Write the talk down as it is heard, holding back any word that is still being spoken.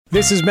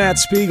This is Matt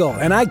Spiegel,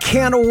 and I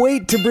can't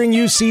wait to bring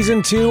you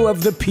Season 2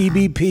 of the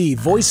PBP,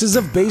 Voices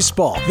of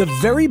Baseball. The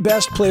very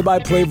best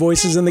play-by-play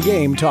voices in the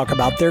game talk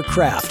about their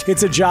craft.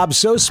 It's a job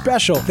so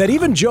special that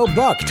even Joe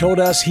Buck told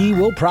us he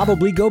will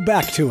probably go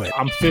back to it.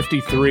 I'm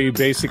 53,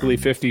 basically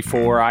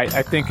 54. I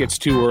think it's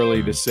too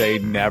early to say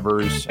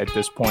nevers at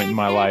this point in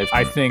my life.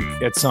 I think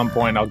at some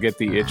point I'll get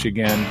the itch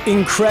again.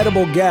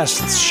 Incredible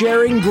guests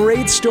sharing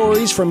great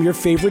stories from your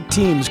favorite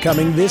teams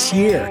coming this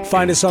year.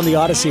 Find us on the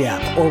Odyssey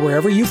app or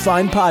wherever you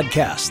find podcasts.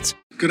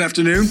 Good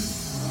afternoon.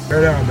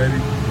 Right on, baby.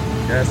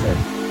 Yes,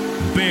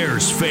 sir.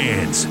 Bears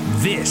fans,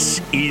 this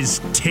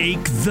is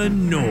Take the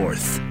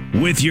North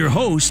with your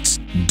hosts,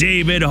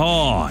 David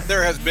Hahn.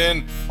 There has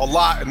been a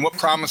lot in what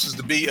promises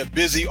to be a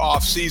busy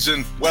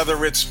offseason,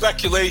 whether it's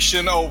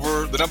speculation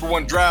over the number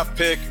one draft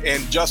pick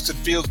and Justin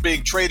Fields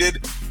being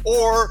traded,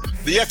 or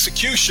the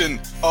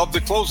execution of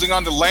the closing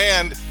on the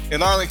land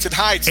in Arlington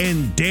Heights.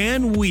 And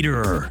Dan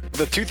Wiederer.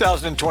 The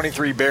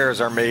 2023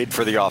 Bears are made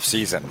for the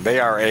offseason. They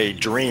are a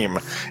dream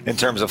in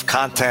terms of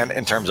content,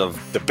 in terms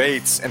of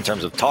debates, in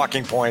terms of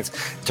talking points,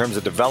 in terms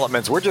of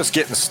developments. We're just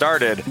getting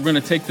started. We're going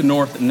to take the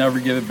North and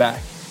never give it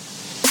back.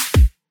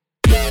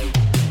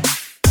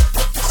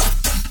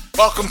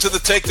 Welcome to the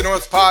Take the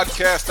North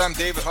podcast. I'm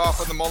David Hoff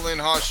on the Mullen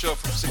and Haw Show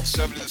from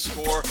 670 The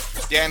Score.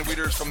 Dan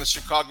Wiederer from the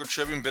Chicago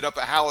Tribune been up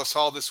at Hallis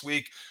Hall this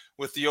week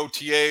with the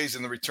OTAs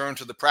and the return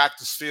to the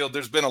practice field.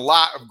 There's been a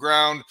lot of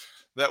ground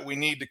that we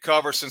need to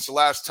cover since the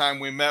last time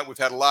we met. We've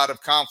had a lot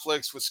of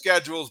conflicts with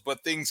schedules,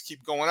 but things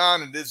keep going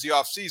on. It is the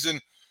offseason,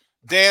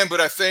 Dan,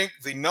 but I think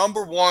the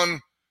number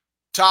one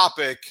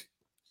topic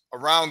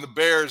around the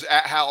Bears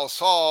at Hallis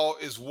Hall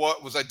is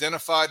what was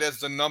identified as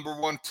the number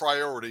one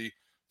priority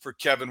for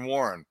Kevin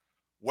Warren.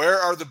 Where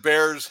are the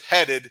Bears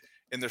headed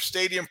in their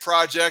stadium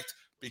project?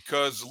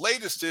 Because the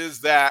latest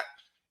is that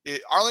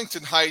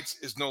Arlington Heights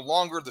is no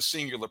longer the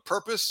singular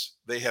purpose.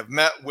 They have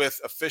met with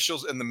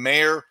officials and the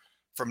mayor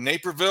from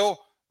Naperville.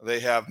 They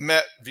have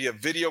met via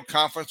video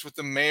conference with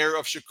the mayor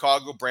of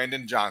Chicago,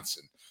 Brandon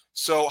Johnson.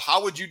 So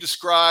how would you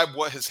describe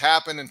what has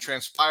happened and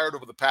transpired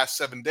over the past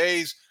 7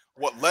 days?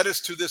 What led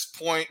us to this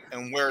point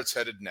and where it's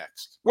headed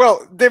next?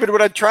 Well, David,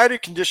 what I try to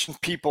condition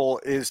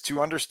people is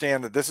to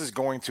understand that this is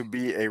going to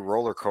be a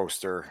roller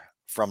coaster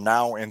from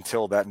now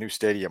until that new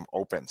stadium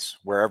opens,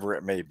 wherever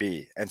it may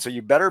be. And so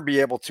you better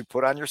be able to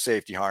put on your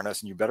safety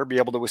harness, and you better be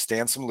able to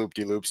withstand some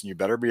loop-de-loops, and you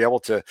better be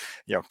able to,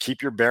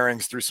 keep your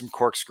bearings through some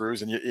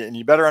corkscrews, and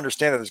you better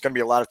understand that there's going to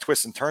be a lot of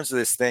twists and turns to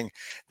this thing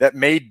that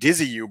may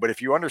dizzy you, but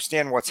if you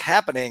understand what's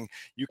happening,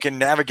 you can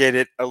navigate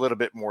it a little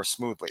bit more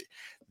smoothly.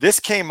 This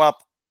came up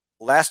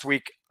last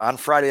week on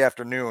Friday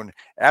afternoon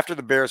after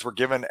the Bears were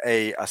given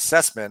a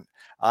assessment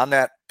on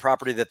that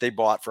property that they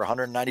bought for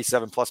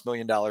 $197+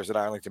 million at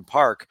Arlington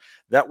Park.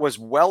 That was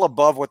well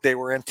above what they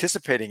were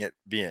anticipating it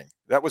being.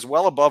 That was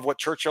well above what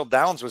Churchill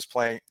Downs was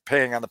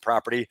paying on the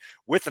property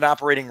with an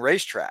operating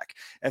racetrack.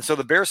 And so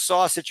the Bears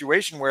saw a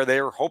situation where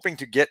they were hoping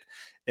to get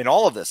in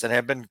all of this and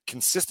have been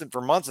consistent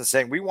for months and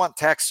saying, we want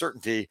tax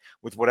certainty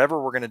with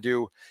whatever we're going to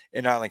do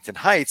in Arlington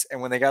Heights. And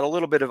when they got a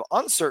little bit of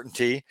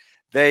uncertainty,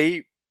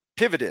 they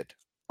pivoted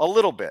a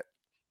little bit.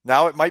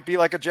 Now it might be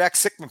like a Jack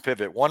Sikma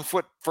pivot, 1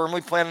 foot firmly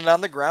planted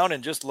on the ground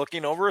and just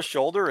looking over a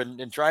shoulder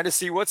and trying to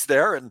see what's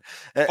there.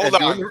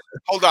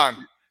 Hold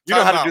on. You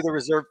know how to do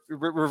the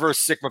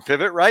reverse Sikma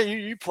pivot, right?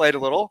 You played a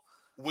little.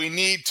 We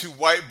need to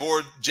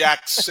whiteboard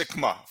Jack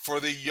Sikma for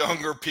the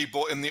younger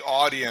people in the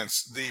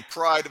audience. The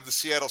pride of the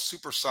Seattle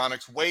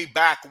Supersonics way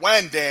back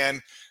when,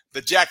 Dan,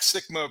 the Jack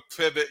Sikma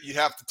pivot, you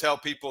have to tell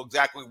people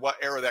exactly what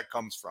era that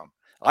comes from.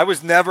 I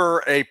was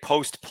never a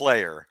post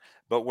player.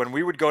 But when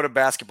we would go to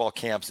basketball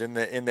camps in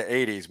the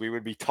 80s, we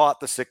would be taught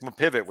the Sikma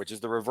pivot, which is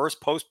the reverse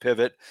post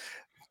pivot,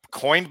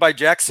 coined by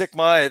Jack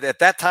Sikma. At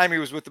that time, he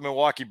was with the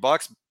Milwaukee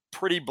Bucks.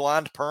 Pretty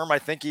blonde perm, I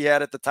think he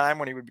had at the time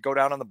when he would go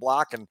down on the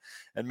block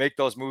and make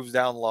those moves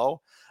down low.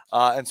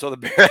 And so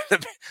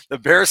the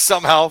Bears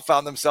somehow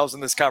found themselves in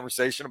this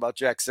conversation about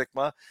Jack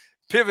Sikma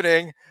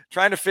pivoting,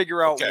 trying to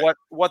figure out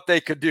what they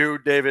could do,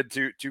 David,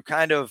 to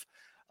kind of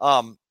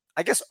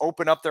I guess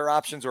open up their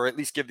options, or at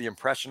least give the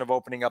impression of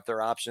opening up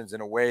their options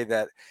in a way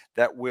that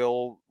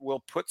will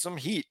put some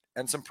heat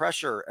and some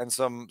pressure and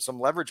some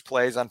leverage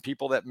plays on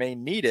people that may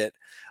need it.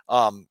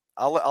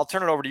 I'll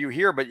turn it over to you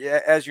here, but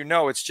as you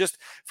know, it's just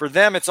for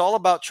them, it's all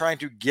about trying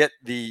to get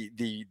the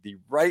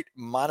right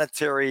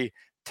monetary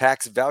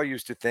tax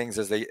values to things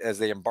as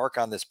they embark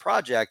on this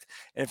project.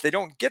 And if they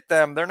don't get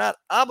them, they're not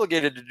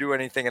obligated to do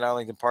anything in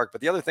Arlington Park.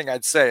 But the other thing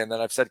I'd say, and that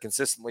I've said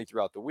consistently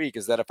throughout the week,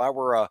 is that if I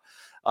were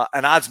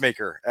an odds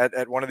maker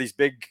at one of these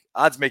big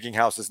odds making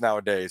houses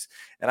nowadays,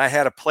 and I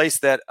had a place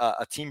that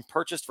a team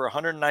purchased for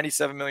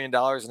 $197 million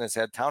and has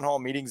had town hall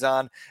meetings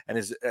on and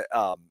is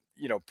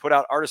put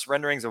out artist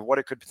renderings of what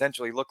it could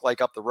potentially look like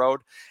up the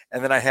road,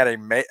 and then I had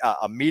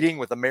a meeting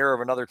with the mayor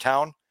of another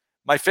town,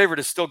 my favorite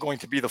is still going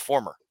to be the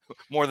former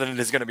more than it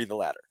is going to be the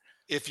latter.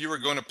 If you were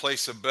going to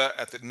place a bet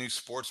at the new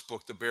sports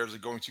book the Bears are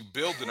going to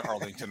build in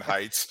Arlington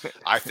Heights,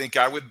 I think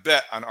I would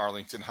bet on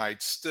Arlington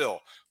Heights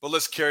still. But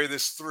let's carry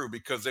this through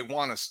because they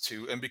want us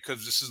to, and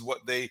because this is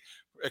what they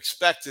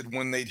expected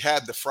when they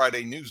had the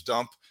Friday news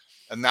dump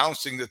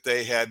announcing that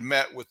they had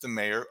met with the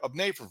mayor of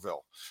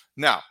Naperville.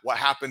 Now, what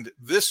happened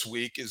this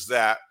week is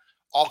that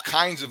all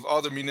kinds of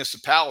other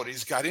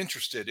municipalities got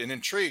interested and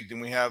intrigued. And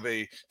we have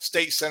a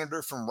state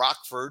senator from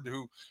Rockford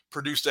who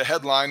produced a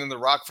headline in the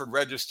Rockford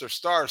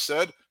Register-Star,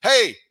 said,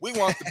 hey, we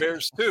want the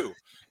Bears too.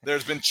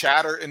 There's been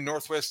chatter in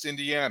Northwest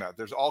Indiana.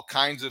 There's all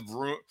kinds of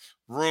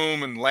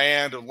room and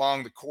land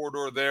along the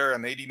corridor there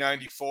on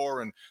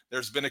 8094. And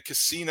there's been a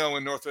casino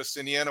in Northwest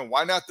Indiana.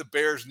 Why not the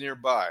Bears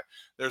nearby?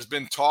 There's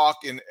been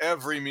talk in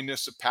every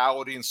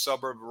municipality and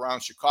suburb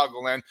around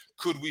Chicagoland.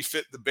 Could we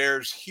fit the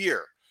Bears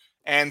here?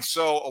 And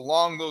so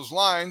along those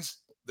lines,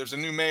 there's a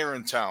new mayor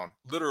in town,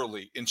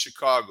 literally in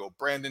Chicago.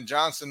 Brandon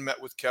Johnson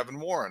met with Kevin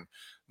Warren.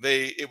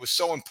 It was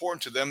so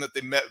important to them that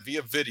they met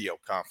via video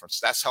conference.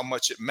 That's how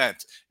much it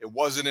meant. It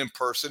wasn't in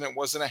person. It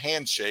wasn't a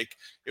handshake.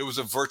 It was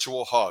a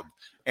virtual hug.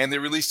 And they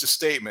released a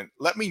statement.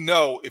 Let me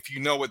know if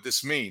you know what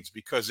this means,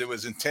 because it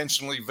was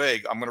intentionally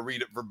vague. I'm going to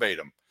read it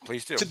verbatim.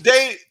 Please do.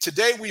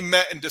 Today we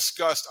met and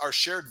discussed our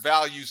shared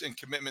values and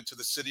commitment to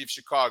the city of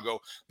Chicago,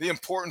 the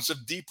importance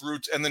of deep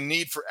roots, and the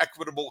need for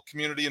equitable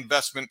community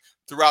investment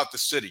throughout the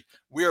city.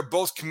 We are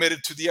both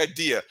committed to the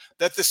idea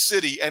that the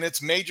city and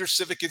its major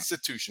civic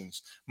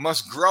institutions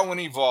must grow and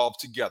evolve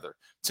together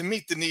to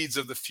meet the needs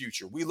of the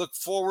future. We look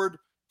forward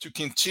to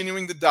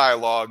continuing the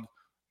dialogue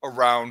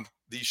around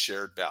these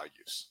shared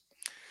values.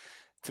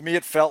 To me,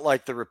 it felt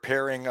like the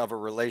repairing of a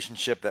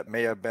relationship that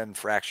may have been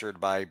fractured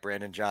by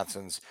Brandon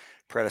Johnson's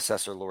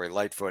predecessor, Lori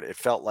Lightfoot. It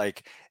felt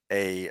like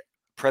a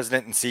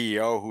president and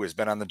CEO who has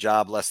been on the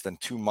job less than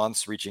 2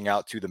 months, reaching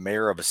out to the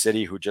mayor of a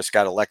city who just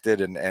got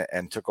elected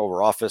and took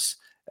over office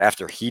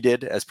after he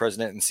did as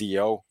president and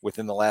CEO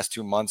within the last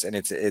 2 months. And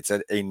it's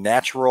a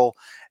natural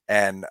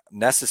and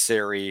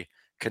necessary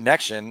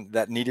connection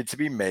that needed to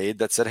be made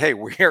that said, hey,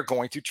 we are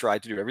going to try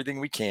to do everything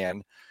we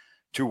can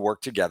to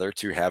work together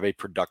to have a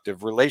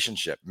productive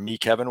relationship. Me,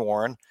 Kevin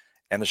Warren,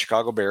 and the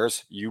Chicago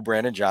Bears, you,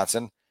 Brandon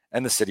Johnson,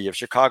 and the city of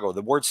Chicago.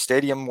 The word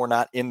stadium were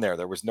not in there.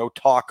 There was no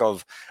talk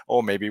of,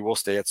 oh, maybe we'll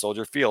stay at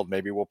Soldier Field.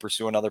 Maybe we'll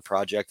pursue another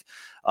project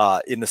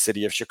in the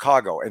city of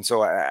Chicago. And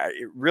so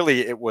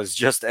it was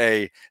just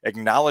a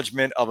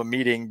acknowledgement of a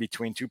meeting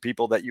between two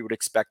people that you would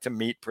expect to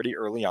meet pretty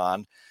early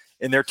on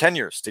in their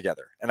tenures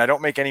together. And I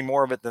don't make any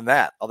more of it than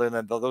that, other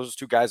than those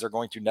two guys are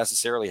going to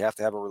necessarily have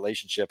to have a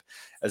relationship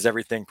as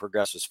everything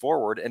progresses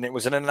forward. And it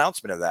was an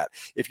announcement of that.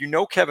 If you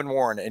know Kevin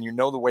Warren and you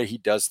know the way he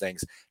does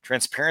things,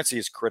 transparency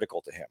is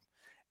critical to him.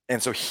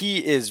 And so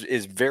he is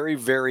very,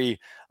 very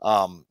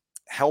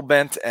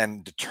hell-bent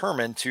and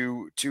determined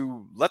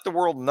to let the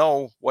world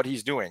know what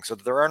he's doing, so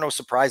that there are no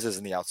surprises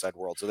in the outside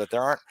world, so that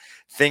there aren't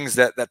things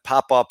that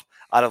pop up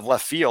out of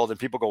left field and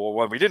people go,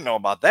 well, we didn't know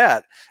about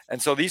that.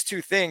 And so these two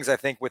things, I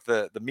think, with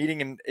the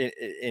meeting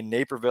in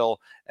Naperville,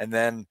 and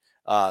then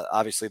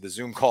obviously the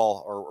Zoom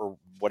call or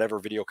whatever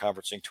video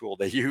conferencing tool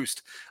they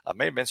used,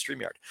 may have been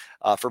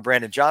StreamYard, for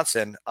Brandon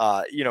Johnson,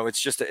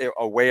 it's just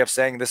a way of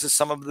saying this is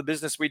some of the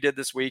business we did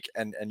this week,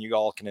 and you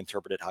all can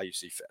interpret it how you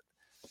see fit.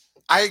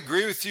 I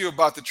agree with you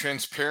about the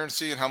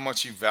transparency and how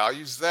much he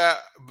values that.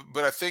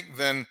 But I think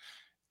then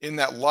in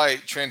that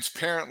light,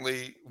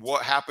 transparently,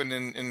 what happened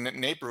in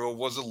Naperville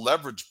was a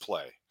leverage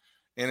play.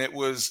 And it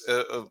was,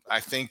 I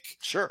think,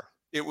 sure,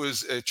 it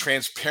was a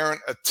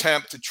transparent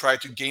attempt to try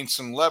to gain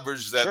some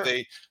leverage that Sure.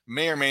 they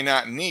may or may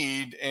not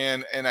need.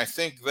 And I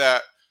think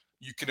that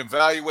you can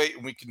evaluate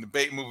and we can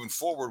debate moving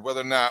forward whether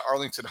or not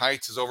Arlington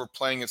Heights is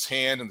overplaying its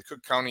hand and the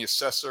Cook County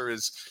assessor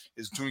is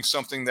doing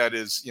something that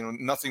is,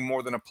 nothing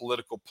more than a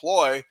political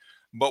ploy.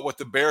 But what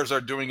the Bears are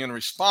doing in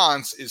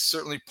response is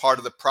certainly part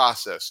of the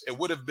process. It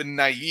would have been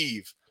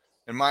naive,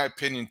 in my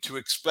opinion, to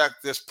expect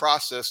this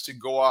process to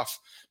go off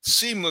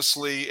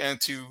seamlessly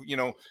and to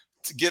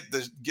get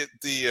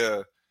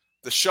the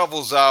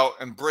shovels out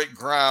and break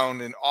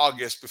ground in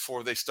August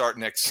before they start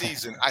next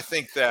season. I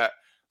think that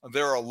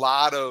there are a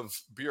lot of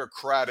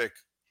bureaucratic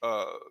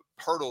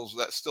hurdles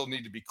that still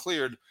need to be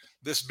cleared,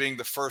 this being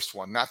the first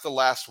one, not the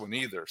last one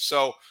either.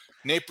 So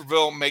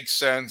Naperville makes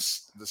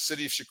sense. The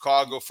city of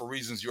Chicago, for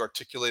reasons you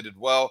articulated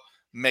well,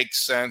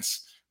 makes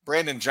sense.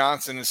 Brandon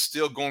Johnson is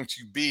still going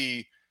to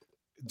be,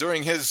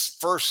 during his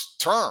first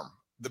term,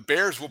 the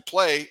Bears will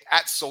play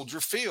at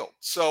Soldier Field.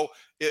 So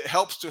it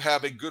helps to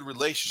have a good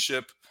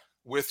relationship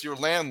with your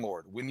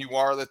landlord when you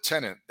are the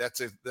tenant.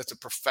 That's a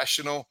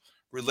professional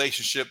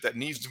relationship that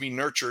needs to be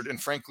nurtured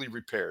and frankly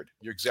repaired.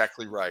 You're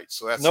exactly right.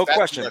 So that's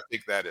question. What I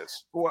think that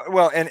is.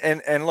 Well,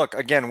 and look,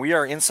 again, we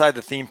are inside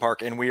the theme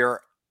park and we are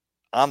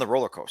on the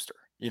roller coaster.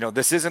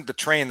 This isn't the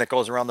train that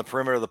goes around the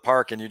perimeter of the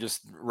park and you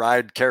just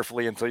ride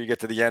carefully until you get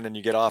to the end and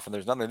you get off and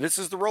there's nothing. This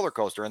is the roller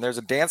coaster, and there's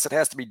a dance that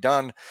has to be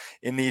done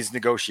in these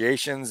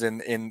negotiations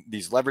and in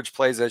these leverage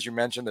plays, as you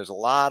mentioned. There's a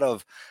lot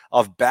of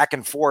back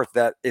and forth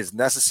that is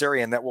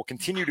necessary and that will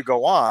continue to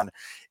go on.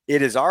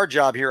 It is our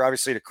job here,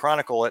 obviously, to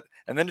chronicle it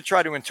and then to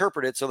try to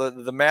interpret it so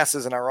that the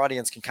masses and our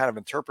audience can kind of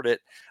interpret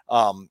it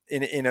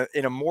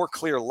in a more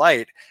clear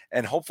light.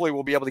 And hopefully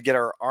we'll be able to get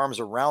our arms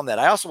around that.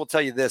 I also will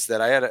tell you this,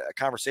 that I had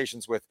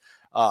conversations with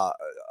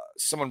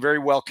someone very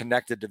well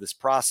connected to this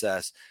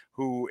process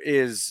who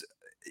is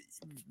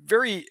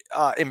very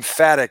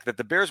emphatic that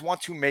the Bears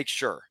want to make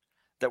sure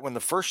that when the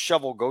first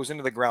shovel goes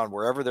into the ground,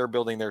 wherever they're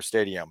building their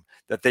stadium,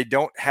 that they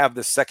don't have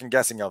this second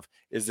guessing of,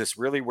 is this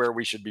really where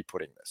we should be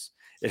putting this?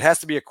 It has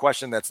to be a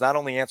question that's not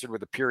only answered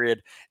with a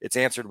period, it's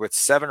answered with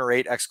 7 or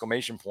 8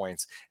 exclamation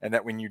points. And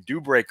that when you do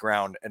break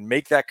ground and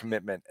make that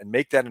commitment and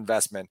make that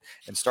investment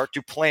and start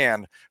to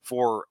plan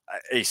for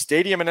a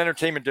stadium and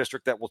entertainment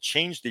district that will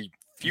change the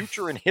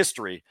future and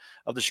history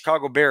of the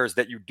Chicago Bears,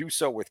 that you do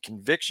so with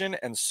conviction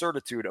and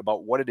certitude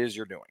about what it is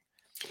you're doing.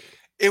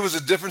 It was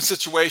a different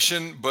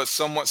situation, but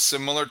somewhat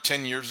similar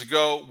 10 years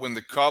ago when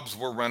the Cubs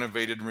were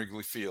renovated in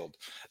Wrigley Field.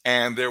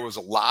 And there was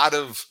a lot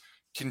of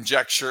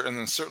conjecture, and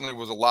then certainly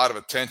was a lot of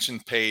attention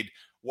paid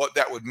what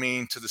that would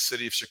mean to the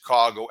city of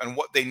Chicago and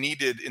what they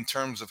needed in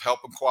terms of help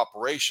and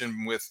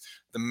cooperation with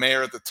the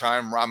mayor at the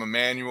time, Rahm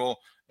Emanuel,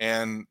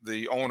 and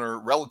the owner,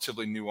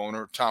 relatively new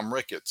owner, Tom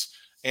Ricketts.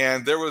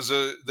 And there was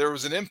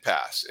an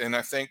impasse. And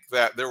I think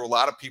that there were a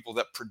lot of people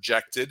that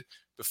projected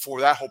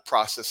before that whole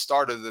process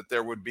started that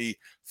there would be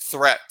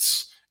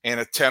threats and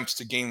attempts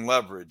to gain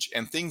leverage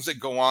and things that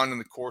go on in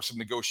the course of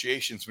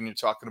negotiations when you're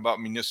talking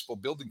about municipal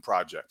building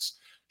projects.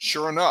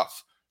 Sure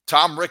enough,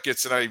 Tom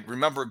Ricketts, and I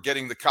remember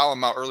getting the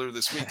column out earlier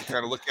this week to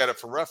kind of look at it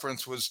for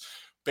reference, was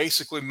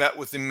basically met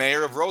with the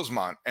mayor of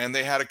Rosemont, and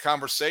they had a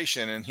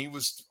conversation, and he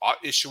was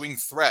issuing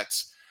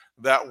threats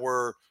that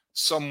were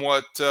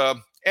somewhat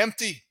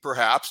empty,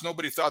 perhaps.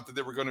 Nobody thought that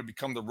they were going to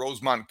become the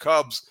Rosemont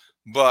Cubs,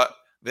 but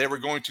they were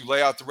going to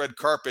lay out the red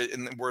carpet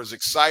and were as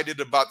excited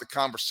about the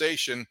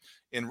conversation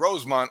in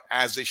Rosemont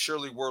as they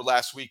surely were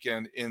last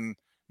weekend in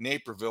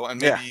Naperville,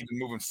 and maybe even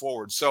moving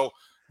forward. So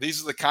these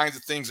are the kinds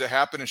of things that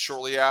happen. And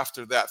shortly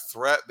after that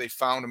threat, they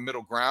found a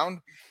middle ground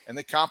and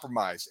they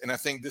compromised. And I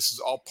think this is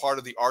all part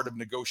of the art of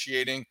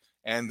negotiating,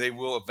 and they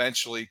will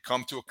eventually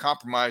come to a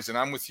compromise. And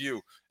I'm with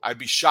you. I'd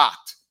be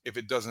shocked if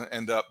it doesn't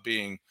end up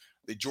being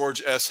the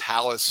George S.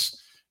 Halas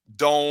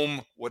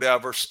Dome,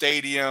 whatever,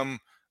 stadium,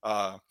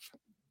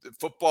 the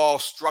football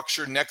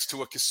structure next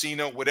to a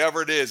casino,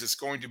 whatever it is, it's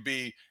going to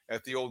be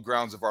at the old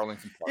grounds of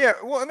Arlington Park. Yeah,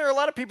 well, and there are a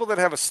lot of people that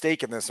have a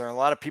stake in this. There are a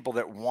lot of people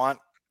that want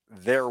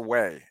their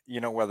way,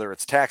 whether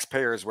it's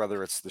taxpayers,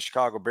 whether it's the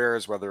Chicago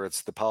Bears, whether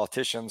it's the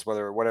politicians,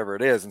 whatever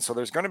it is. And so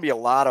there's going to be a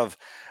lot of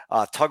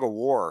tug of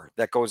war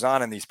that goes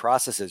on in these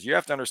processes. You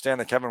have to understand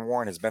that Kevin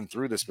Warren has been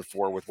through this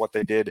before with what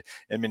they did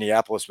in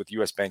Minneapolis with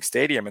US Bank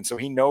Stadium. And so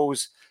he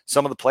knows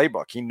some of the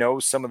playbook. He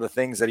knows some of the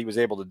things that he was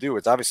able to do.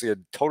 It's obviously a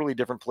totally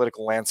different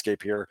political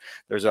landscape here.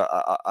 There's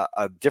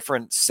a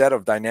different set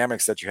of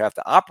dynamics that you have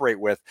to operate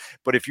with.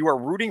 But if you are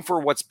rooting for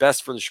what's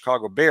best for the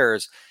Chicago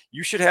Bears,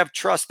 you should have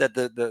trust that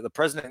the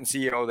president and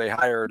CEO they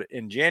hired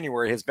in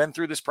January has been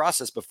through this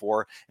process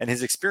before, and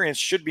his experience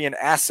should be an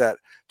asset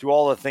to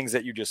all the things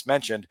that you just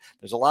mentioned.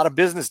 There's a lot of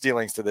business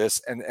dealings to this,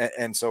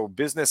 and so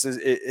business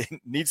it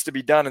needs to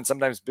be done, and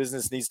sometimes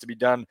business needs to be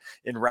done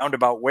in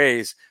roundabout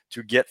ways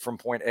to get from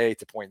point A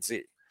to point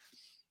Z.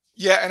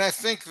 Yeah, and I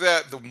think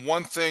that the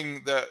one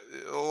thing that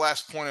the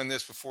last point on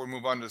this before we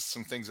move on to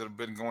some things that have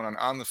been going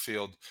on the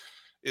field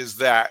is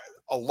that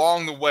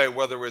along the way,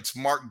 whether it's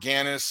Mark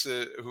Gannis,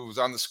 who was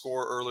on the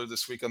Score earlier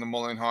this week on the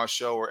Mullen Haas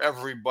show, or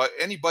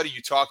anybody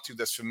you talk to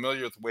that's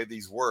familiar with the way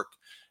these work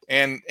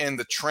and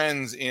the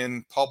trends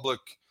in public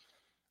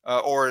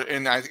or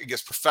in, I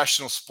guess,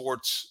 professional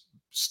sports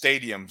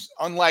stadiums,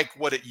 unlike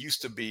what it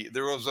used to be,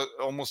 there was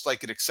almost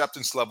like an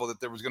acceptance level that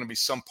there was going to be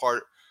some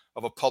part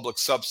of a public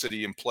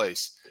subsidy in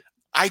place.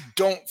 I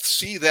don't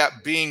see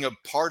that being a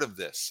part of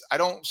this. I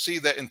don't see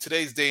that in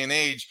today's day and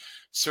age.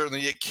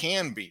 Certainly it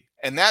can be.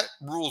 And that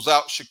rules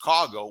out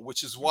Chicago,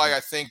 which is why I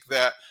think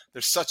that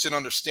there's such an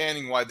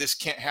understanding why this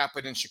can't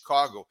happen in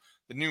Chicago.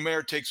 The new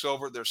mayor takes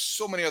over. There's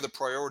so many other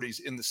priorities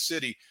in the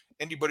city.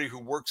 Anybody who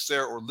works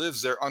there or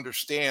lives there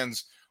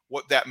understands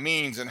what that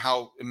means and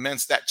how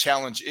immense that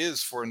challenge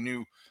is for a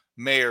new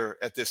mayor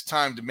at this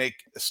time to make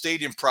a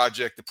stadium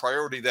project the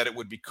priority that it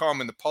would become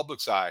in the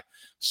public's eye.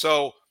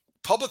 So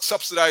public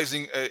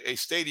subsidizing a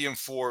stadium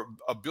for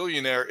a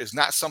billionaire is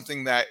not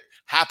something that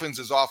happens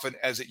as often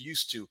as it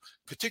used to,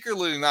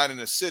 particularly not in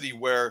a city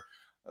where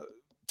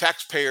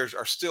taxpayers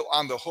are still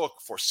on the hook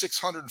for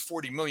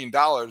 $640 million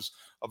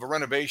of a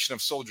renovation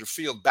of Soldier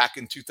Field back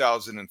in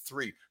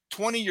 2003.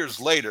 20 years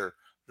later,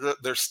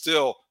 there's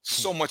still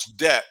so much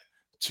debt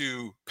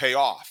to pay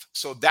off.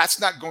 So that's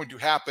not going to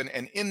happen.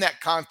 And in that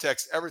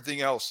context,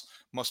 everything else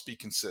must be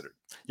considered.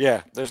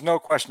 Yeah, there's no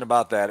question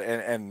about that.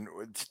 And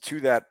to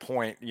that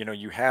point,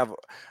 you have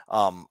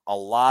a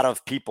lot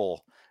of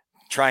people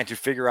trying to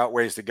figure out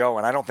ways to go.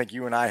 And I don't think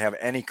you and I have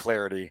any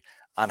clarity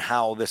on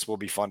how this will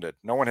be funded.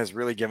 No one has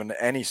really given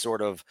any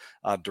sort of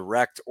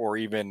direct or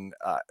even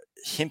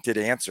hinted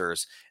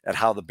answers at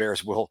how the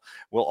Bears will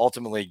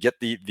ultimately get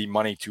the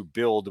money to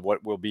build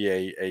what will be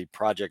a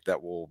project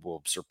that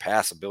will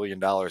surpass $1 billion,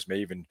 may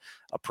even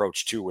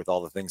approach 2 with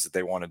all the things that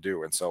they want to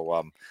do. And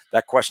so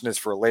that question is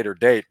for a later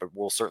date, but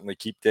we'll certainly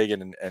keep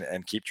digging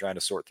and keep trying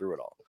to sort through it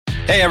all.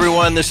 Hey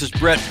everyone, this is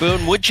Brett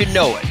Boone. Would you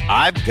know it?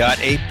 I've got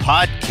a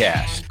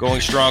podcast going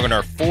strong in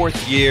our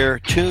 4th year.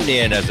 Tune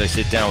in as I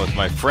sit down with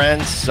my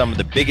friends, some of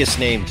the biggest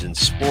names in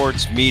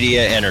sports,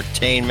 media,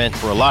 entertainment,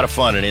 for a lot of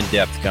fun and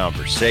in-depth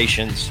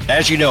conversations.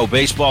 As you know,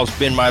 baseball's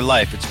been my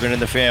life. It's been in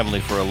the family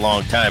for a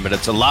long time, but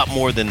it's a lot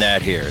more than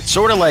that here. It's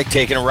sort of like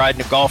taking a ride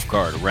in a golf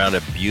cart around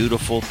a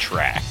beautiful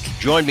track.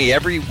 Join me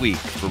every week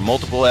for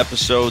multiple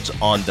episodes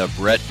on the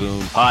Brett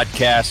Boone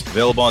Podcast,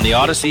 available on the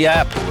Odyssey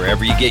app or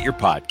wherever you get your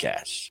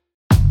podcasts.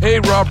 Hey,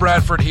 Rob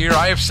Bradford here.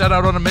 I have set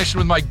out on a mission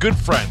with my good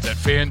friends at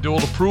FanDuel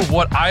to prove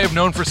what I have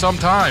known for some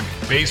time.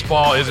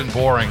 Baseball isn't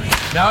boring.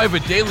 Now I have a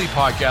daily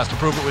podcast to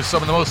prove it with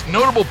some of the most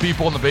notable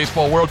people in the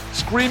baseball world,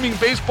 screaming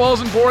baseball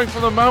isn't boring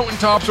from the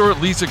mountaintops, or at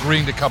least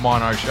agreeing to come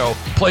on our show.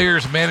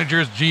 Players,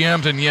 managers,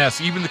 GMs, and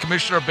yes, even the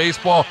commissioner of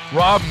baseball,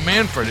 Rob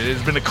Manfred. It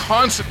has been a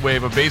constant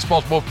wave of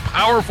baseball's most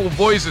powerful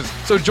voices.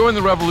 So join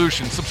the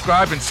revolution.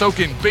 Subscribe and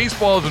soak in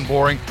Baseball Isn't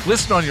Boring.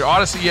 Listen on your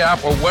Odyssey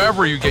app or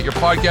wherever you get your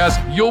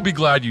podcast. You'll be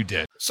glad you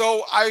did.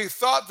 So I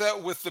thought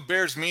that with the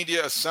Bears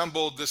media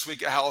assembled this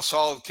week at Hallis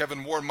Hall,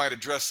 Kevin Warren might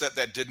address that.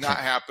 That did not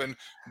happen,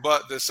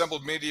 but the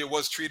assembled media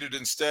was treated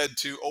instead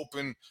to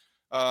open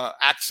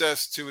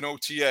access to an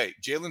OTA.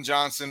 Jaylon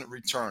Johnson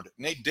returned.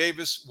 Nate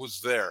Davis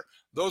was there.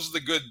 Those are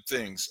the good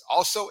things.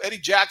 Also, Eddie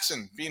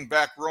Jackson being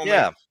back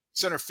roaming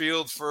center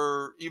field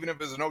for, even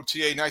if it's an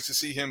OTA, nice to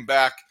see him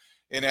back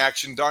in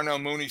action. Darnell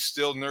Mooney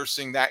still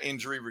nursing that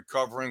injury,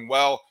 recovering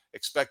well,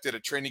 expected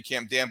at training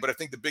camp, Dan. But I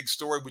think the big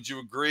story, would you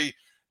agree,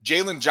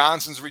 Jaylon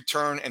Johnson's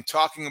return and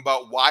talking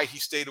about why he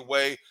stayed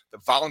away, the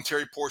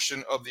voluntary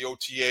portion of the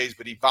OTAs,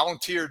 but he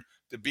volunteered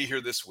to be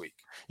here this week.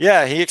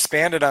 Yeah, he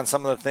expanded on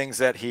some of the things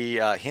that he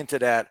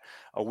hinted at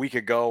a week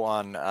ago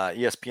on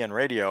ESPN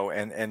radio.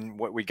 And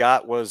what we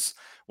got was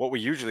what we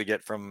usually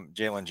get from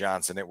Jaylon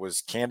Johnson. It was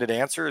candid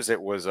answers.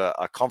 It was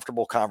a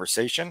comfortable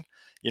conversation.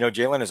 You know,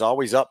 Jaylon is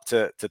always up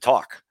to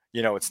talk.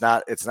 You know, it's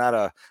not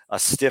a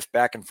stiff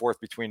back and forth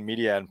between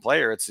media and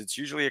player. It's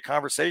usually a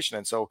conversation.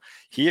 And so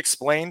he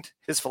explained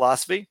his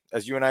philosophy,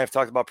 as you and I have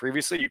talked about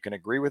previously. You can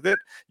agree with it.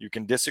 You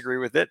can disagree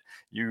with it.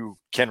 You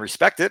can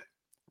respect it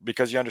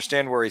because you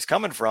understand where he's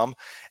coming from.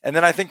 And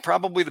then I think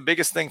probably the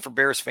biggest thing for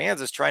Bears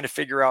fans is trying to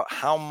figure out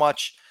how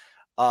much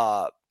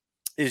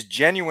is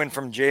genuine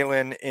from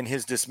Jaylon in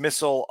his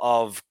dismissal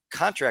of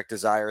contract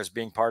desires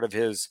being part of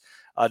his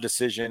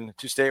decision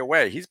to stay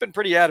away. He's been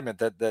pretty adamant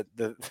that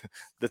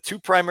the two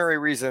primary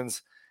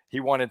reasons he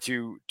wanted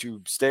to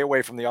stay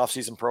away from the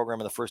offseason program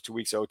in the first 2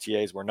 weeks of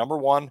OTAs were number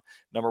 1A,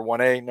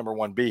 number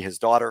 1B, his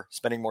daughter,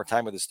 spending more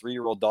time with his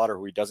 3-year-old daughter,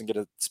 who he doesn't get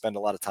to spend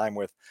a lot of time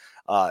with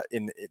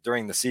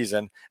during the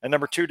season, and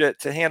number 2,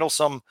 to handle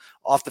some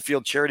off the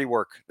field charity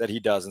work that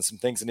he does and some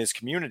things in his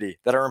community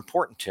that are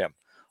important to him.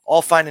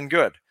 All fine and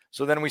good.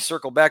 So then we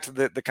circle back to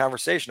the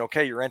conversation.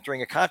 Okay, you're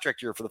entering a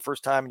contract year for the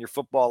first time in your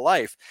football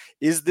life.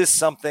 Is this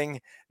something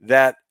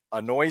that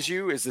annoys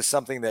you? Is this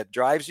something that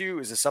drives you?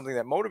 Is this something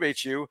that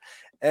motivates you?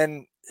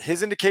 And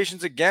his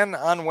indications again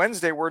on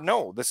Wednesday were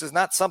no, this is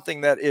not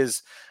something that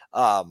is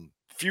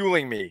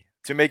fueling me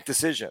to make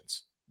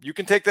decisions. You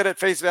can take that at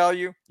face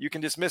value. You can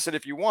dismiss it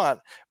if you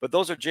want, but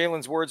those are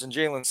Jaylon's words and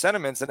Jaylon's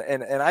sentiments.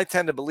 And I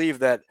tend to believe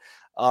that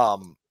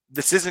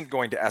this isn't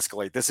going to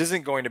escalate. This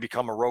isn't going to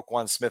become a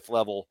Roquan Smith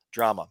level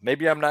drama.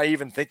 Maybe I'm not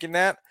even thinking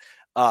that.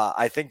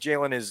 I think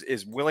Jaylon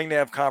is willing to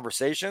have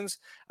conversations.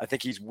 I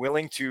think he's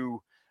willing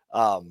to,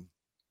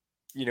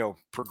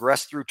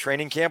 progress through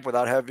training camp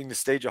without having to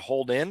stage a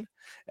hold in.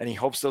 And he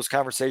hopes those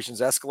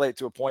conversations escalate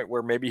to a point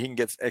where maybe he can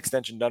get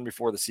extension done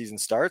before the season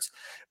starts.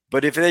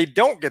 But if they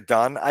don't get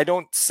done, I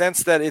don't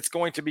sense that it's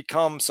going to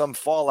become some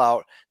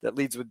fallout that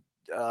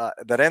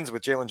ends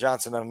with Jaylon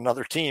Johnson on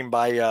another team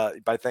by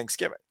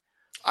Thanksgiving.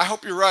 I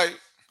hope you're right.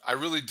 I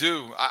really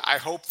do. I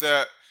hope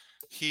that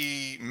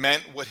he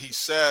meant what he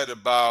said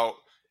about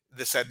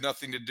this had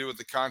nothing to do with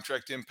the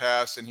contract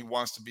impasse and he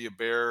wants to be a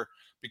Bear,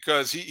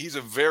 because he's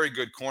a very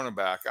good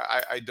cornerback.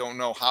 I don't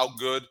know how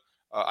good.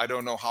 I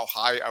don't know how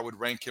high I would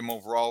rank him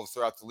overall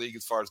throughout the league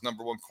as far as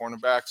number 1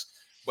 cornerbacks,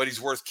 but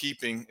he's worth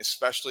keeping,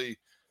 especially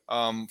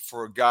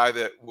for a guy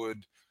that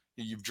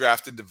you've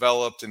drafted,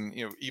 developed, and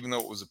even though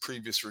it was a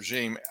previous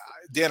regime.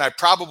 Dan, I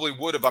probably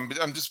would have.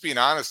 I'm just being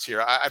honest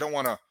here. I don't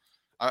want to.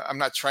 I'm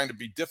not trying to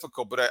be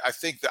difficult, but I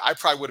think that I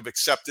probably would have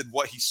accepted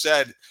what he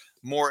said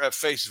more at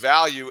face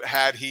value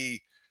had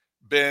he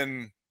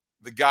been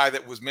the guy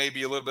that was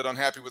maybe a little bit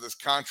unhappy with his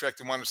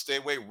contract and wanted to stay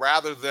away,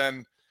 rather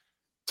than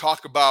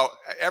talk about,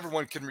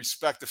 everyone can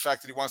respect the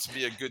fact that he wants to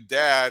be a good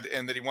dad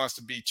and that he wants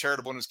to be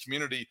charitable in his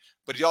community,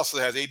 but he also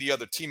has 80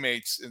 other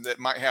teammates that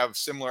might have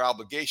similar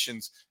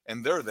obligations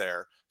and they're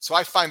there. So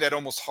I find that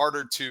almost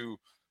harder to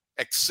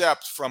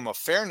accept from a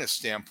fairness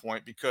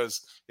standpoint,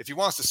 because if he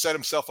wants to set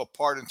himself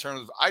apart in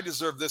terms of, I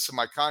deserve this in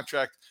my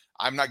contract,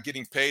 I'm not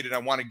getting paid and I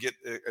want to get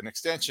an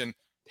extension,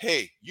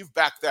 hey, you've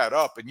backed that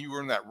up and you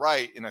earned that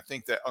right. And I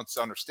think that's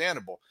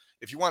understandable.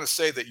 If you want to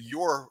say that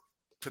your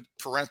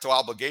parental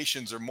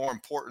obligations are more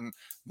important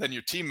than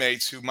your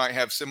teammates who might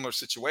have similar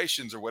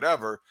situations or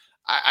whatever,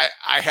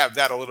 I have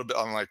that a little bit.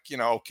 I'm like,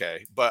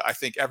 okay. But I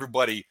think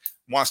everybody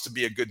wants to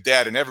be a good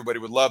dad, and everybody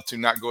would love to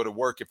not go to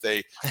work if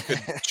they could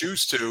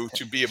choose to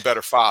be a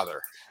better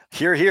father.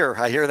 Hear, hear.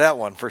 I hear that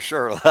one for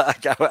sure.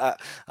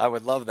 I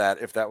would love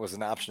that if that was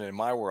an option in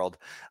my world.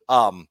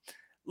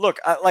 Look,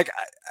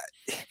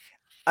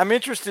 I'm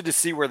interested to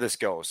see where this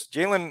goes.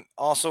 Jaylon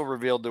also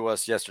revealed to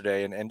us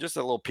yesterday, and just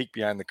a little peek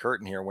behind the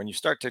curtain here, when you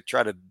start to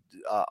try to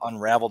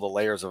unravel the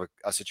layers of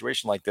a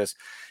situation like this,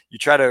 you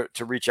try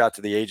to reach out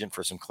to the agent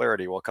for some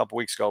clarity. Well, a couple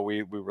weeks ago,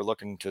 we were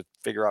looking to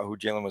figure out who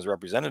Jaylon was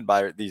represented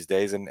by these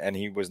days, and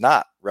he was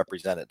not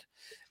represented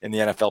in the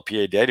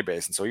NFLPA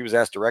database. And so he was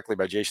asked directly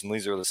by Jason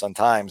Leeser of the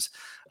Sun-Times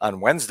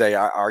on Wednesday,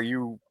 are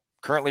you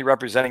currently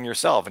representing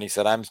yourself? And he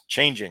said, I'm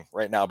changing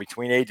right now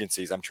between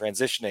agencies. I'm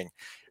transitioning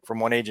from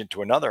one agent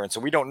to another. And so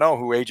we don't know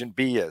who agent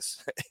B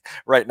is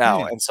right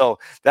now. And so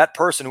that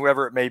person,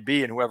 whoever it may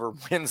be, and whoever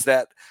wins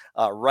that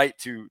right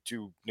to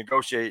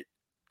negotiate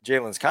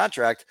Jaylon's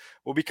contract,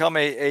 will become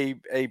a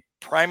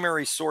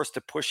primary source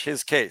to push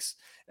his case.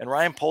 And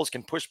Ryan Poles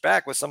can push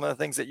back with some of the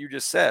things that you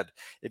just said.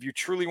 If you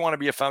truly want to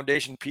be a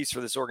foundation piece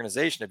for this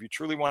organization, if you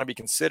truly want to be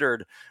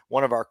considered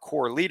one of our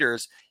core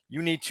leaders,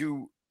 you need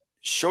to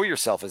show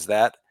yourself as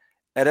that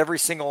at every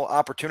single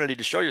opportunity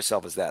to show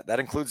yourself as that. That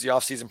includes the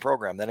offseason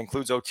program. That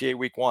includes OTA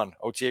week 1,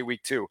 OTA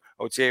week 2,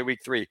 OTA week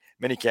 3,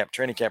 minicamp,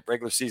 training camp,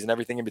 regular season,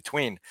 everything in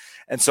between.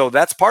 And so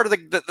that's part of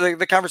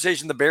the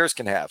conversation the Bears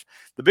can have.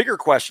 The bigger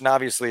question,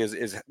 obviously,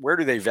 is where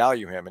do they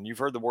value him? And you've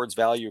heard the words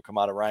value come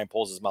out of Ryan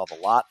Poles' mouth a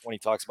lot when he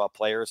talks about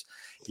players.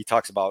 He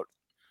talks about,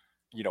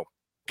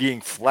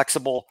 being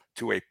flexible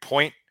to a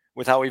point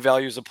with how he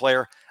values a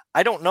player.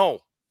 I don't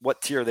know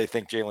what tier they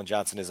think Jaylon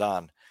Johnson is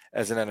on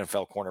as an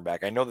NFL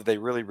cornerback. I know that they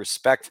really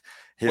respect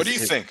his. What do you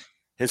think?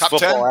 His top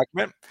football 10?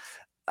 acumen.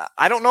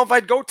 I don't know if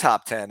I'd go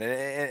top 10.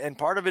 And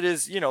part of it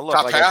is, look,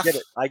 top like half?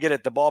 I get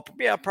it. The ball.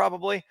 Yeah,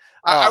 probably.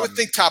 I would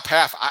think top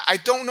half. I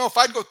don't know if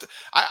I'd go.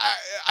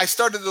 I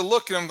started to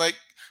look and I'm like,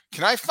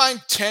 can I find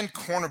 10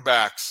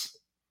 cornerbacks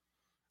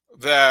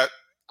that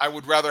I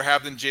would rather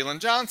have than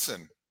Jaylon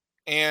Johnson?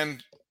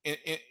 And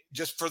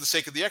just for the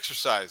sake of the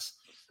exercise,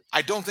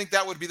 I don't think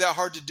that would be that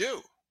hard to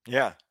do.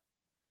 Yeah.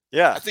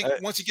 Yeah. I think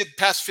once you get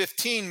past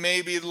 15,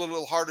 maybe it's a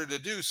little harder to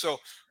do. So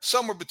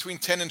somewhere between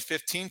 10 and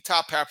 15,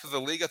 top half of the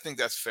league, I think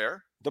that's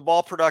fair. The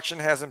ball production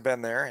hasn't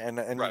been there.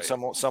 And right.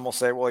 some will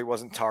say, well, he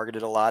wasn't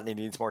targeted a lot and he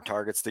needs more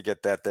targets to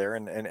get that there.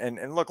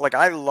 And look, like,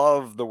 I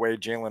love the way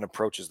Jaylon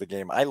approaches the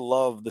game. I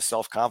love the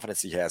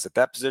self-confidence he has. At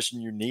that position,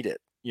 you need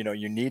it.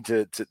 You need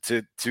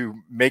to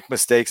make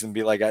mistakes and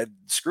be like,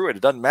 screw it.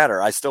 It doesn't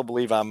matter. I still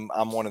believe I'm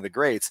one of the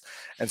greats.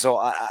 And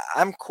so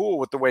I'm cool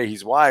with the way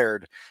he's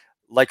wired.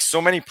 Like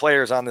so many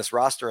players on this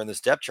roster and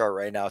this depth chart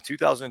right now,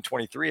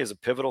 2023 is a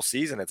pivotal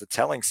season. It's a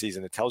telling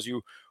season. It tells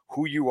you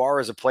who you are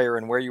as a player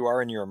and where you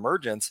are in your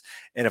emergence.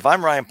 And if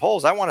I'm Ryan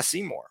Poles, I want to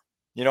see more.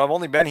 I've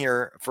only been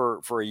here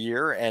for a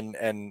year,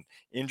 and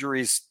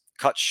injuries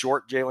cut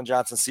short Jaylon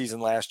Johnson's season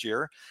last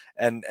year.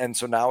 And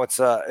so now it's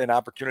an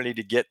opportunity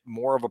to get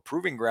more of a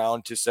proving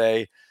ground to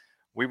say,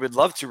 we would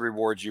love to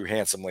reward you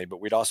handsomely,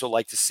 but we'd also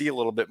like to see a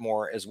little bit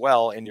more as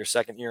well in your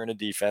second year in a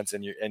defense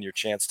and your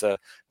chance to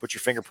put your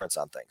fingerprints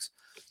on things.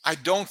 I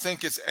don't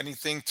think it's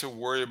anything to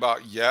worry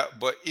about yet,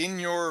 but in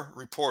your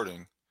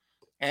reporting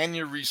and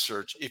your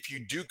research, if you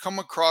do come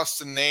across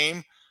the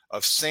name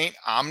of Saint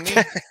Omni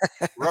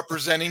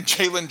representing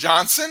Jaylon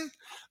Johnson,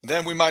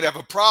 then we might have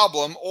a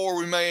problem, or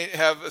we may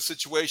have a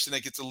situation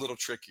that gets a little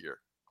trickier.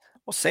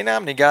 Well, St.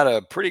 Omni got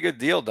a pretty good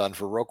deal done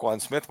for Roquan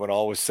Smith when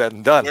all was said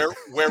and done.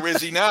 Where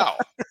is he now?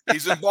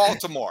 He's in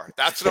Baltimore.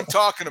 That's what I'm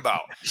talking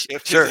about.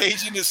 If his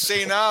agent is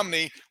St.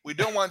 Omni, we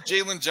don't want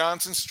Jaylon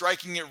Johnson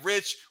striking it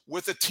rich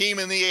with a team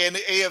in the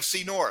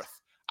AFC North.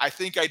 I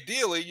think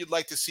ideally you'd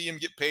like to see him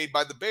get paid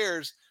by the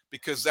Bears,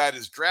 because that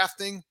is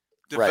drafting,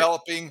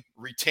 developing,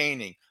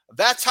 retaining.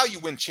 That's how you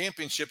win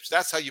championships.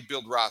 That's how you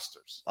build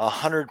rosters.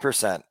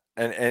 100%.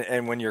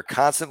 And when you're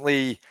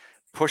constantly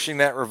pushing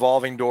that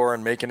revolving door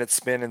and making it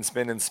spin and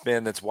spin and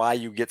spin, that's why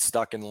you get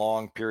stuck in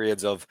long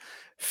periods of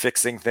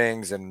fixing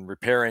things and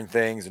repairing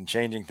things and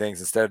changing things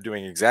instead of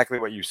doing exactly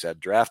what you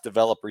said: draft,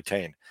 develop,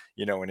 retain,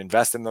 and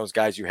invest in those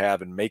guys you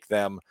have and make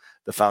them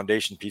the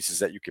foundation pieces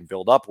that you can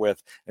build up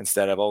with,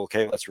 instead of,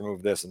 okay, let's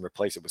remove this and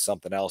replace it with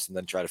something else and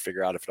then try to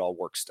figure out if it all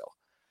works still.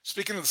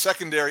 Speaking of the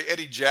secondary,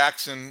 Eddie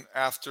Jackson,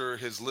 after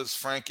his Liz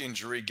Frank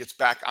injury, gets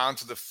back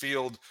onto the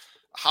field.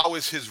 How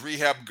is his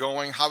rehab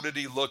going? How did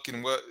he look,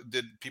 and what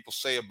did people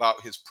say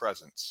about his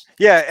presence?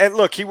 Yeah, and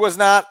look, he was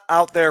not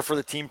out there for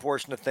the team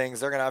portion of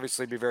things. They're going to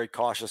obviously be very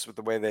cautious with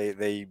the way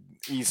they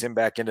ease him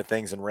back into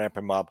things and ramp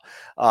him up.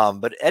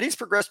 But Eddie's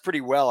progressed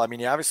pretty well. I mean,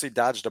 he obviously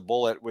dodged a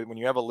bullet. When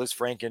you have a Liz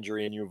Frank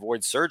injury and you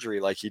avoid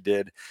surgery like he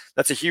did,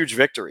 that's a huge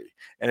victory.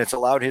 And it's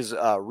allowed his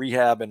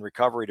rehab and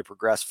recovery to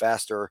progress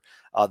faster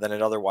than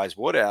it otherwise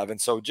would have. And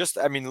so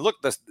look,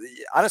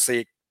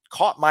 honestly,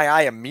 caught my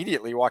eye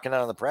immediately walking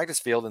out on the practice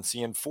field and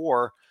seeing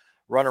 4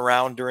 run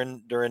around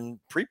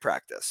during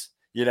pre-practice.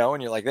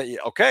 and you're like,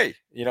 okay,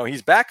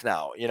 he's back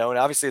now, and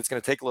obviously it's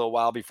going to take a little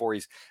while before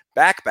he's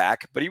back,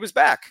 but he was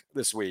back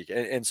this week.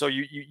 And so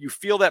you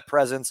feel that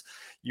presence.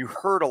 You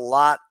heard a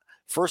lot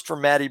first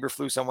from Matt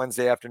Eberflus on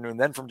Wednesday afternoon,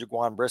 then from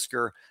Jaquan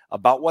Brisker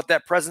about what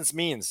that presence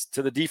means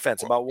to the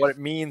defense, about what it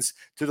means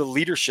to the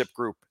leadership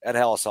group at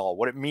Hallis Hall,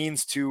 what it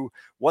means to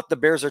what the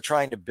Bears are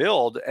trying to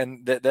build.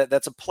 And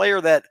that's a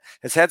player that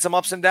has had some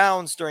ups and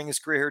downs during his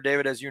career here,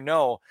 David, as you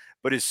know,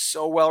 but is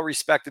so well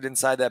respected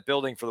inside that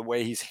building for the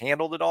way he's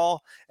handled it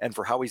all and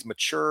for how he's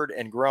matured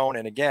and grown.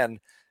 And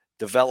again,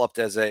 developed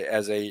as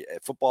a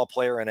football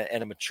player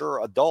and a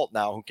mature adult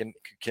now who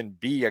can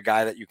be a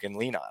guy that you can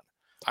lean on.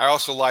 I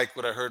also like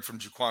what I heard from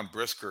Jaquan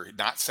Brisker.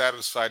 Not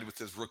satisfied with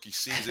his rookie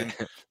season,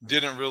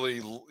 didn't really,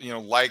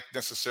 like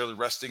necessarily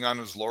resting on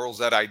his laurels,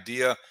 that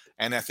idea.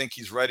 And I think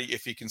he's ready,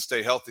 if he can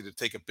stay healthy, to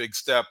take a big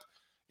step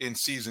in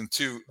season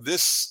 2.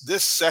 This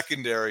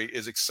secondary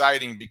is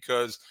exciting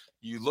because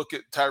you look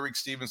at Tyreek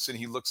Stevenson,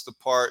 he looks the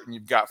part, and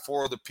you've got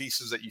 4 other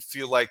pieces that you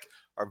feel like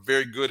are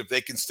very good if they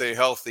can stay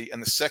healthy.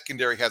 And the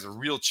secondary has a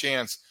real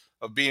chance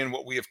of being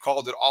what we have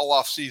called it all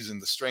off season,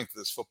 the strength of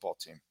this football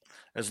team.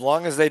 As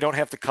long as they don't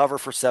have to cover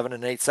for 7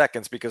 and 8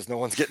 seconds because no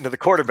one's getting to the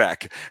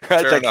quarterback.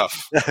 Right? Fair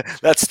enough.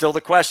 That's still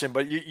the question,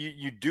 but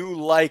you do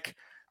like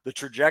the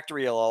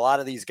trajectory of a lot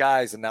of these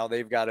guys, and now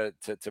they've got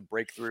to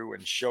break through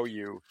and show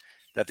you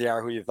that they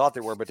are who you thought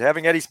they were. But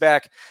having Eddie's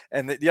back,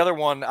 and the other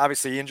one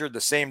obviously injured the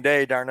same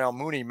day, Darnell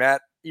Mooney,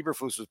 Matt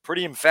Eberflus was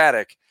pretty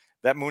emphatic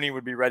that Mooney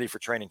would be ready for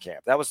training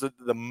camp. That was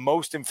the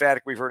most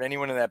emphatic we've heard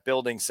anyone in that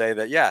building say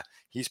that, yeah,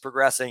 he's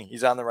progressing.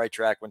 He's on the right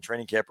track. When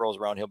training camp rolls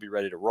around, he'll be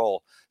ready to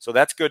roll. So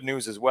that's good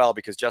news as well,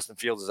 because Justin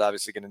Fields is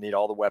obviously going to need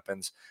all the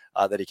weapons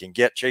that he can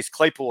get. Chase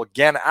Claypool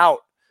again out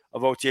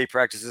of OTA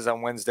practices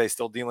on Wednesday,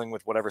 still dealing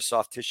with whatever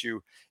soft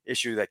tissue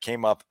issue that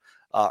came up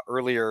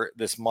earlier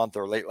this month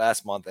or late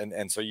last month.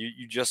 And so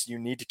you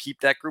need to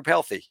keep that group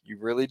healthy. You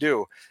really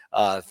do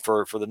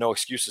for the No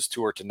Excuses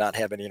Tour to not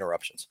have any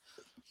interruptions.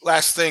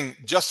 Last thing,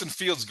 Justin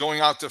Fields going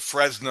out to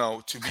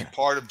Fresno to be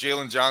part of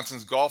Jaylon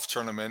Johnson's golf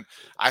tournament,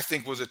 I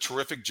think was a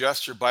terrific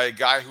gesture by a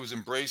guy who's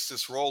embraced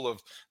this role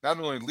of not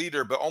only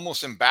leader, but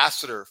almost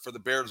ambassador for the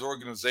Bears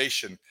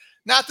organization.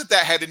 Not that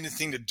that had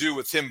anything to do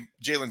with him,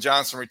 Jaylon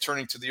Johnson,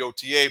 returning to the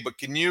OTA, but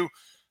can you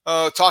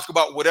talk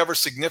about whatever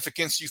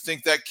significance you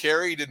think that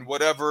carried and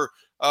whatever,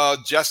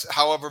 just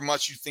however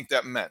much you think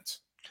that meant?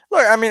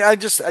 Look, I mean,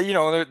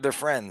 they're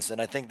friends. And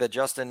I think that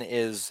Justin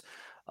is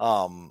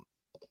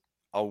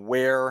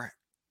aware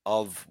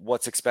of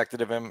what's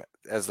expected of him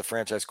as the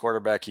franchise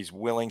quarterback. He's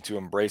willing to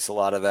embrace a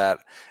lot of that.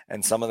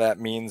 And some of that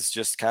means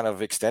just kind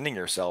of extending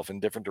yourself in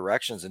different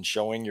directions and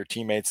showing your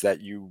teammates that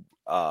you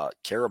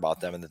care about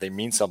them and that they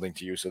mean something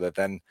to you, so that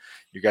then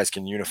you guys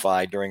can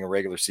unify during a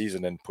regular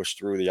season and push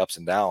through the ups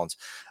and downs.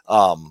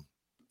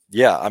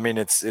 Yeah, I mean,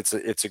 it's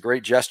a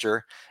great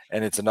gesture,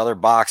 and it's another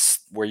box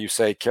where you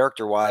say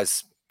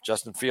character-wise,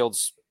 Justin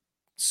Fields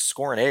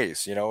scoring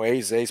A's,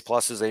 A's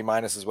pluses, A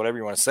minuses, whatever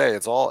you want to say.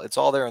 It's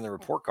all there in the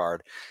report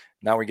card.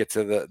 Now we get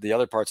to the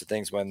other parts of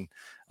things when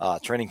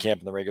training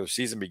camp and the regular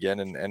season begin,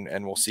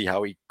 and we'll see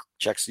how he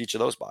checks each of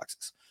those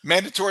boxes.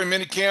 Mandatory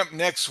minicamp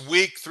next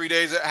week, 3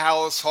 days at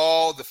Hallis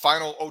Hall. The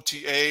final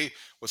OTA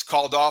was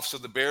called off so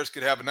the Bears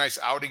could have a nice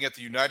outing at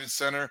the United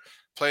Center,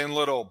 playing a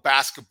little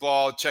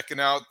basketball, checking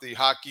out the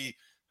hockey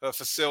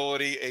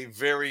facility, a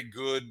very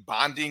good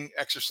bonding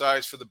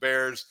exercise for the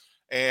Bears.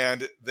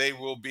 And they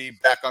will be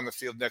back on the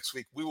field next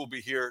week. We will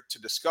be here to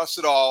discuss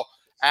it all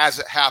as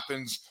it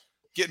happens,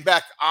 getting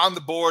back on the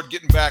board,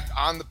 getting back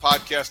on the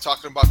podcast,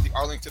 talking about the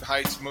Arlington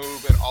Heights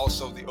move and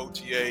also the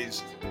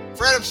OTAs.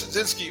 For Adam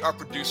Szynski, our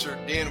producer,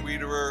 Dan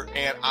Wiederer,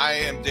 and I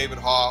am David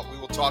Haw. We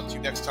will talk to you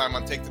next time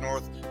on Take the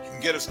North. You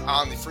can get us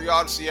on the free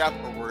Odyssey app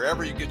or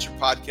wherever you get your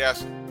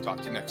podcast. Talk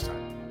to you next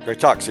time. Great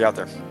talk. See you out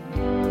there.